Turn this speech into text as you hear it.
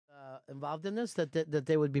involved in this? That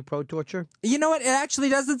they would be pro-torture? You know what? It actually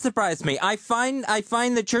doesn't surprise me. I find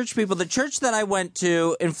the church people, the church that I went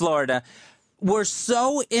to in Florida, were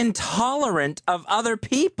so intolerant of other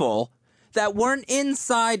people that weren't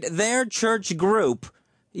inside their church group.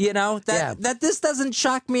 That this doesn't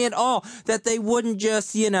shock me at all. That they wouldn't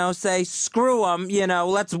just, say, screw them,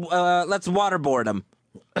 let's waterboard them.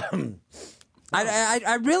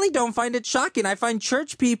 I really don't find it shocking. I find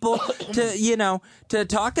church people to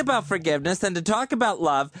talk about forgiveness and to talk about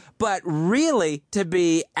love, but really to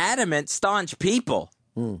be adamant, staunch people.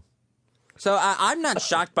 Mm. So I'm not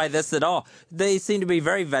shocked by this at all. They seem to be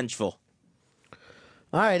very vengeful.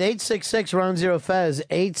 All right, 866-RON-0-FEZ,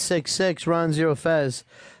 866-RON-0-FEZ.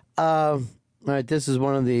 All right, this is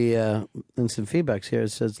one of the, and some feedbacks here. It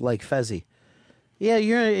says, like Fezzy. Yeah,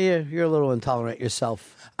 you're a little intolerant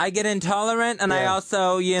yourself. I get intolerant, and I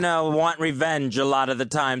also, want revenge a lot of the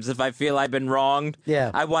times if I feel I've been wronged.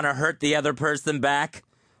 Yeah. I want to hurt the other person back.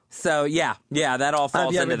 So, yeah, that all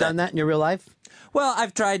falls into that. Have you ever done that in your real life? Well,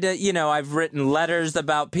 I've tried to, I've written letters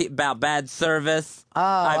about bad service. Oh,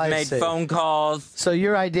 I've made phone calls. So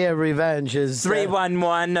your idea of revenge is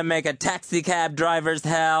 311 to make a taxi cab driver's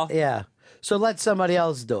hell. Yeah. So let somebody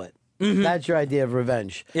else do it. Mm-hmm. That's your idea of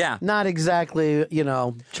revenge. Yeah. Not exactly,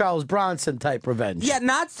 Charles Bronson type revenge. Yeah,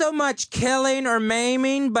 not so much killing or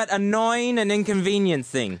maiming, but annoying and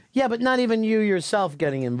inconveniencing. Yeah, but not even you yourself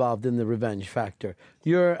getting involved in the revenge factor.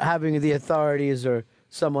 You're having the authorities or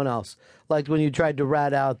someone else. Like when you tried to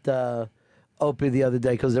rat out Opie the other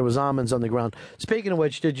day because there was almonds on the ground. Speaking of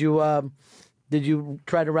which, did you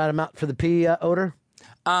try to rat him out for the pee odor?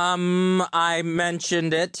 I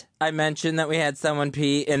mentioned it. I mentioned that we had someone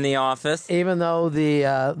pee in the office. Even though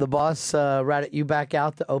the boss ratted you back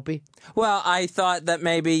out to Opie? Well, I thought that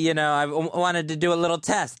maybe, I wanted to do a little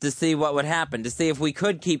test to see what would happen, to see if we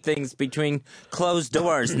could keep things between closed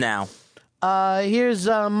doors now. Here's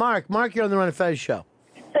Mark. Mark, you're on the Ron and Fez show.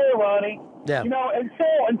 Hey, Ronnie. Yeah.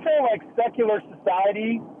 Until like secular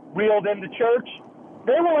society reeled into church,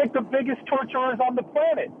 they were like the biggest torturers on the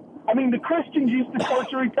planet. I mean, the Christians used to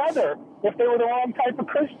torture each other if they were the wrong type of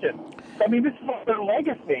Christian. I mean, this is their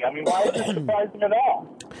legacy. I mean, why is this surprising at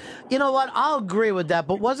all? You know what? I'll agree with that.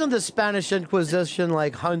 But wasn't the Spanish Inquisition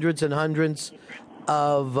like hundreds and hundreds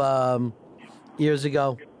of years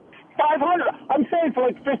ago? 500. I'm saying for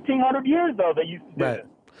like 1,500 years, though, they used to do it.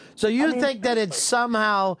 So you think that it's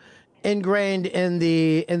somehow ingrained in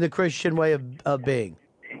the Christian way of being?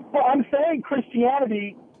 Well, I'm saying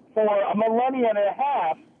Christianity for a millennia and a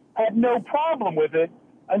half had no problem with it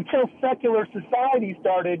until secular society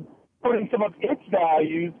started putting some of its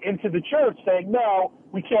values into the church, saying, no,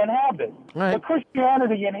 we can't have this. Right. But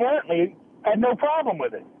Christianity inherently had no problem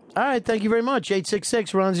with it. All right, thank you very much.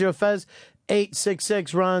 866-RON-0-FEZ,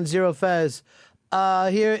 866-RON-0-FEZ.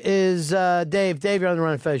 Here is Dave. Dave, you're on the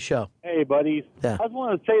Ron and Fez show. Hey, buddies. Yeah. I just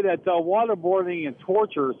want to say that waterboarding and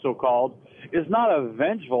torture, so-called, is not a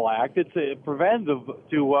vengeful act. It's a preventative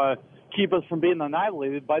to keep us from being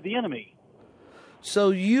annihilated by the enemy. So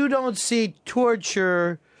you don't see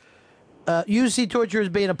torture, you see torture as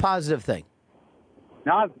being a positive thing?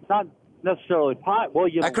 Not necessarily well,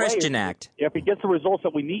 a Christian act. If it gets the results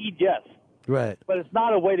that we need, yes. Right. But it's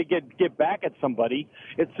not a way to get back at somebody.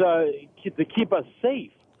 It's to keep us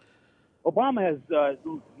safe. Obama has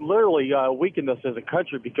literally weakened us as a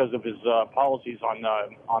country because of his policies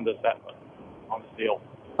on this deal.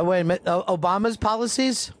 Oh, wait a minute. Obama's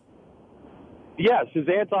policies? Yes, his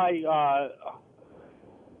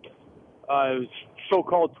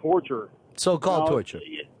so-called torture. So-called torture.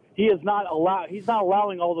 He is not He's not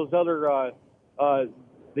allowing all those other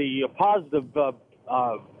the positive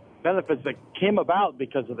benefits that came about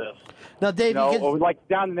because of this. Now, Dave, like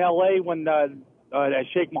down in L.A. when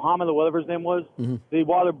Sheikh Mohammed or whatever his name was, they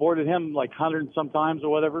waterboarded him like 100 and some times or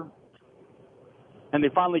whatever. And they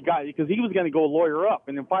finally got, because he was going to go lawyer up,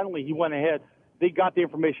 and then finally he went ahead. They got the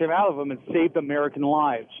information out of him and saved American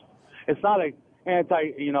lives. It's not a it's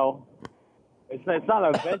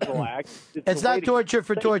not a vengeful act. It's not torture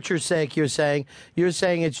for torture's sake, you're saying. You're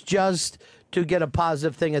saying it's just to get a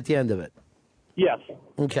positive thing at the end of it. Yes.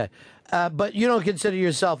 Okay. But you don't consider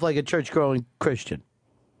yourself like a church-going Christian?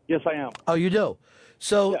 Yes, I am. Oh, you do?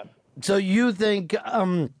 So, yes. So you think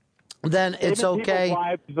then it's okay? People's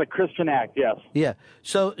lives is a Christian act, yes. Yeah.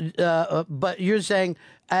 So, but you're saying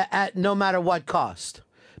at no matter what cost?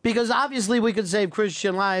 Because obviously we could save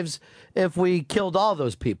Christian lives if we killed all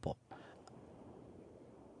those people.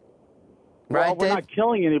 Well, right, we're Dave? not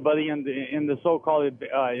killing anybody in the so-called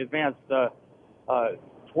advanced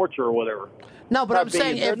torture or whatever. No, but I'm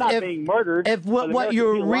saying they're not being murdered. If what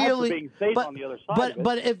you're really, being saved on the other side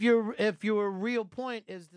but if your real point is